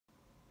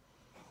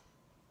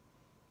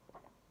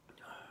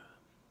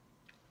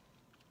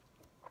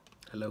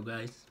Hello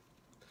guys.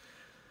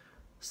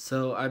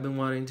 So I've been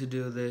wanting to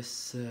do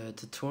this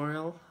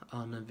tutorial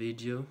on a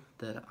video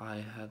that I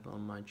have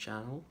on my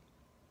channel.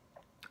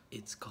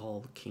 It's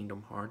called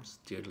Kingdom Hearts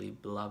Dearly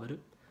Beloved,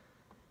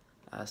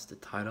 as the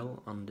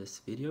title on this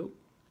video.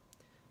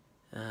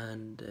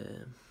 And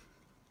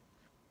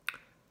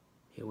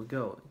here we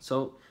go.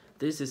 So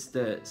this is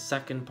the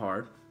second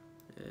part,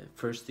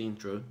 first the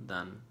intro,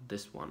 then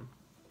this one.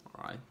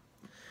 Alright.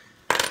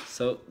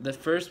 So the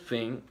first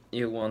thing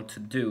you want to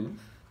do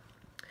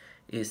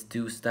is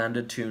do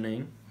standard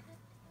tuning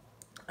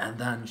and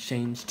then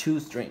change two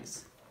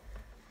strings.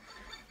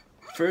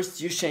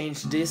 First you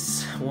change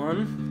this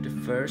one, the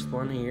first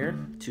one here,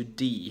 to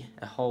D,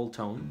 a whole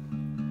tone,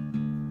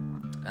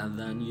 and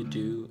then you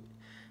do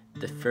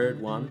the third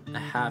one, a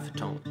half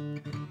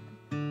tone.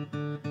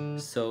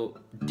 So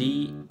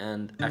D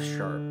and F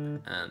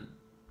sharp and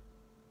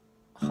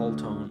whole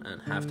tone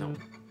and half tone.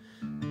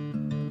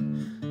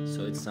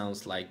 So it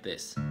sounds like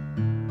this.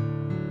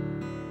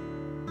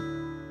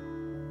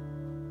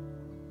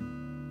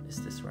 Is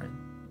this right?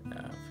 Yeah,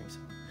 I think so.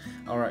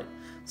 Alright,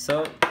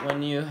 so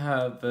when you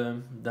have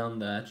done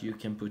that, you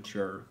can put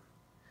your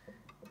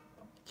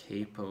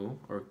capo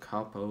or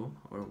capo,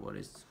 or what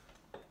is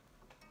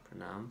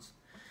pronounced,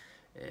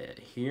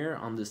 here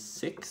on the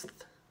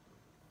 6th,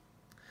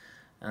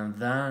 and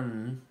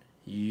then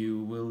you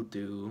will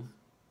do,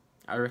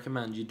 I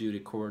recommend you do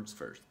the chords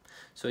first.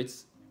 So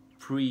it's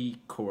 3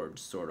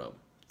 chords, sort of,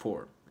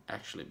 4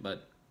 actually,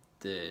 but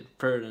the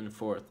third and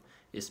fourth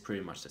is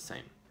pretty much the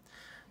same.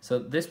 So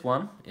this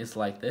one is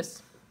like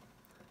this,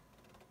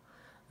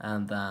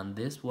 and then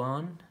this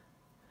one,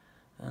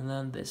 and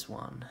then this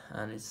one,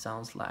 and it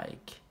sounds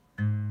like,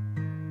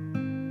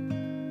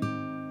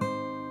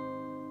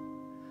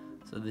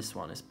 so this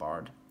one is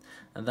barred.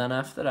 And then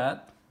after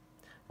that,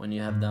 when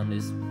you have done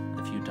this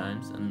a few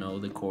times and know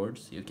the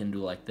chords, you can do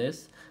like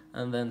this,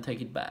 and then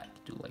take it back,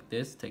 do like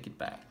this, take it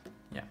back,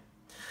 yeah.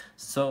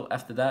 So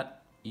after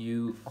that,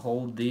 you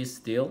hold this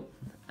still,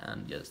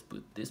 and just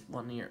put this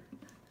one here.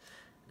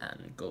 And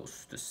it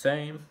goes the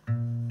same.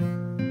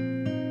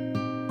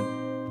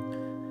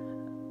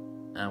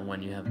 And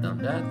when you have done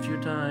that a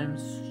few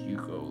times, you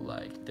go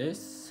like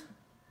this.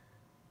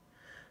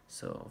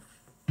 So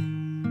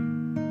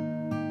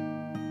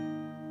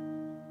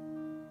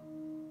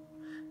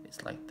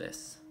it's like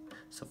this.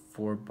 So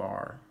 4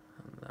 bar,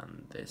 and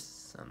then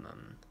this, and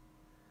then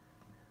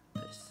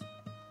this.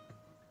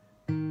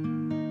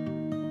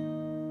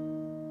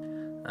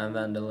 And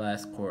then the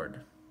last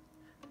chord.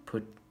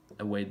 Put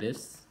away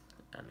this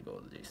and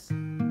go this,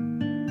 and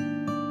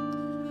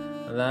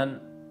then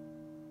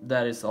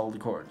that is all the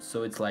chords.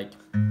 So it's like,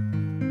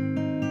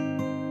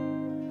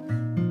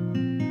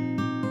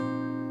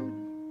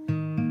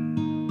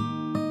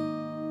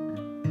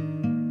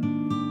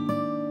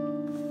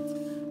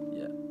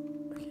 yeah,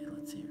 okay,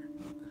 let's see here.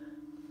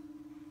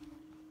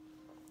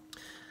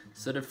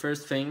 So the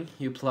first thing,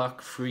 you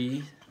pluck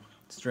 3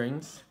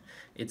 strings.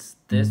 It's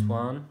this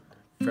one,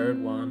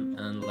 third one,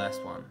 and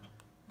last one.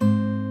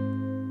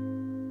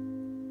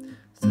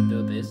 So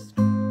do this,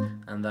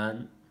 and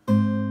then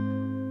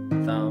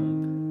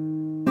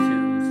thumb,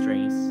 2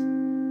 strings,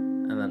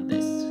 and then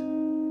this.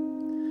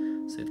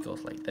 So it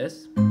goes like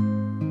this, and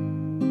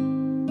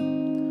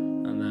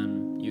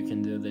then you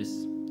can do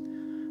this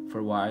for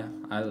a while.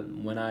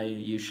 When I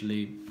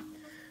usually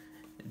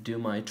do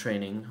my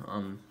training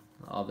on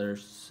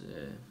others'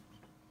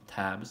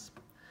 tabs,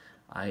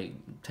 I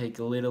take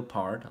a little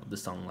part of the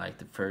song, like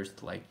the first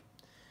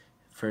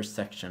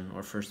section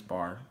or first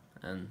bar,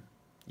 and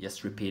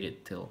just repeat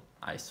it till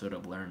I sort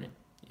of learn it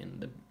in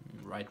the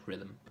right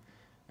rhythm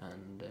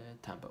and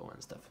tempo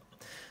and stuff.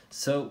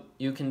 So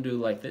you can do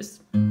like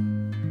this for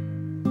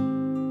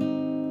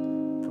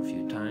a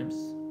few times,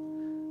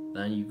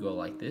 then you go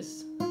like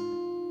this,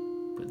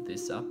 put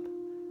this up,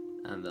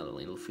 and then a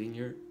little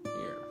finger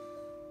here.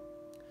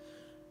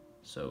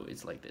 So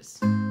it's like this.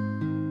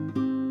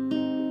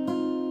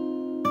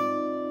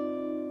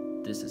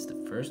 This is the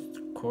first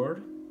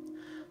chord.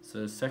 So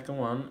the second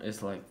one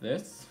is like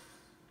this.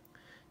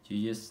 You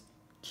just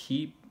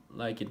keep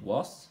like it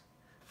was,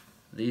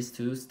 these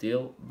two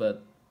still,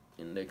 but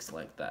index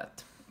like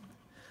that.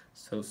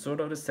 So sort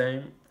of the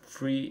same,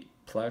 3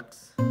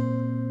 plucks,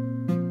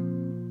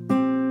 and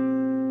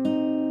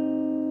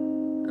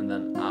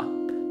then up,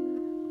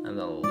 and then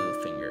a little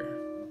finger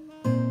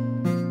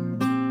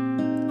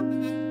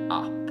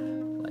up,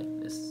 like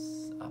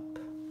this, up,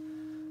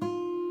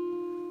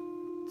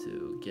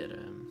 to get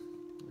a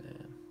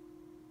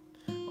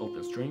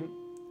open string,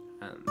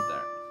 and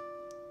there.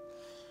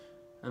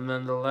 And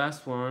then the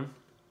last one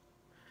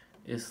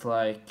is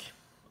like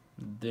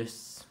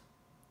this.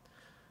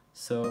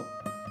 So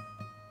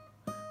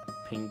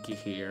pinky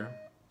here,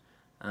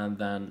 and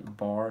then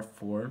bar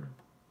 4.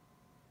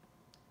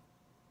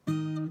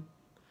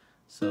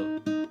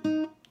 So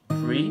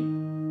 3.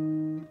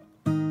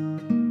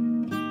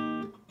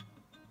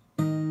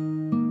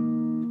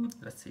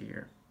 Let's see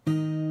here.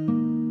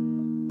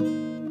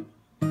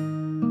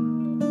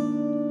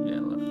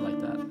 Yeah, like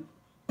that.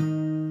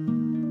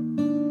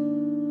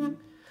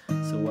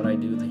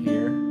 do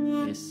here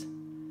is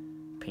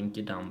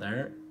pinky down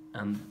there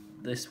and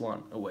this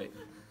one away.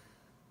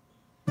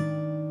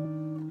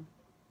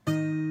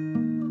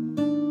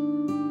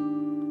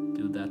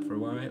 Do that for a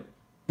while.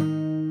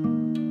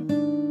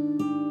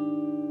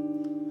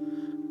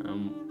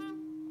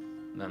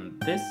 Then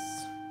this,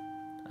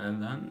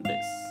 and then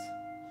this,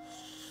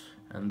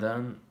 and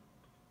then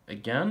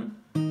again,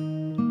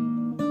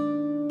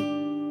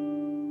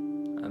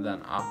 and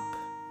then up.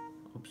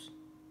 Oops.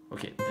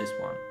 Okay, this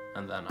one,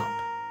 and then up.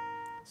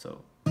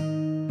 So.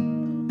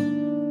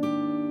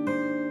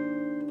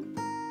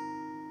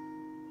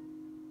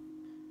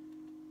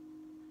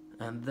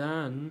 And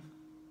then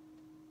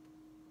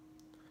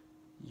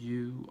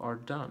you are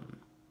done.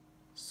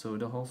 So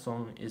the whole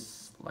song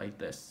is like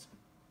this.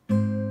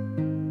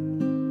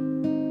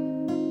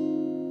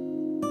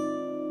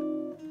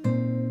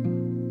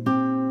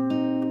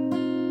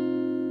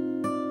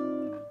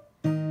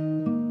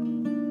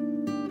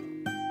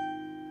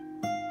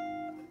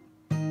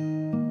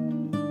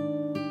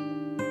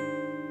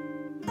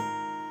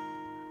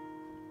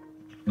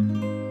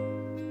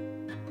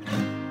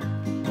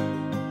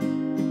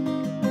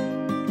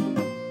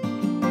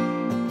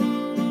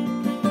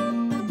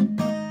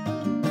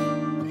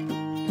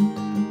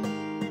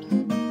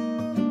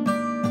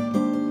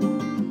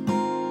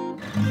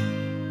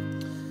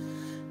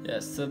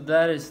 Yes, so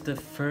that is the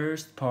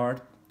first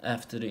part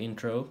after the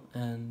intro,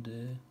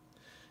 and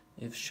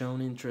if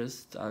shown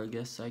interest, I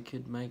guess I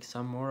could make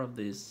some more of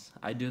this.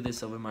 I do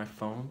this over my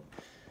phone.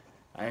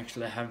 I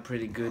actually have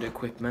pretty good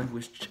equipment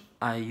which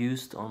I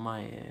used on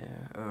my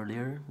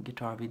earlier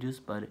guitar videos,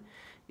 but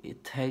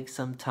it takes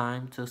some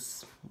time to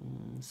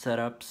set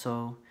up,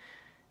 so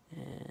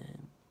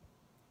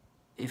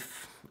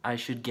if I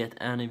should get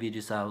any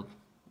videos out,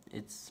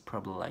 it's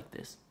probably like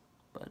this,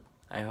 but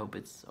I hope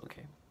it's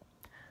okay.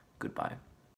 Goodbye.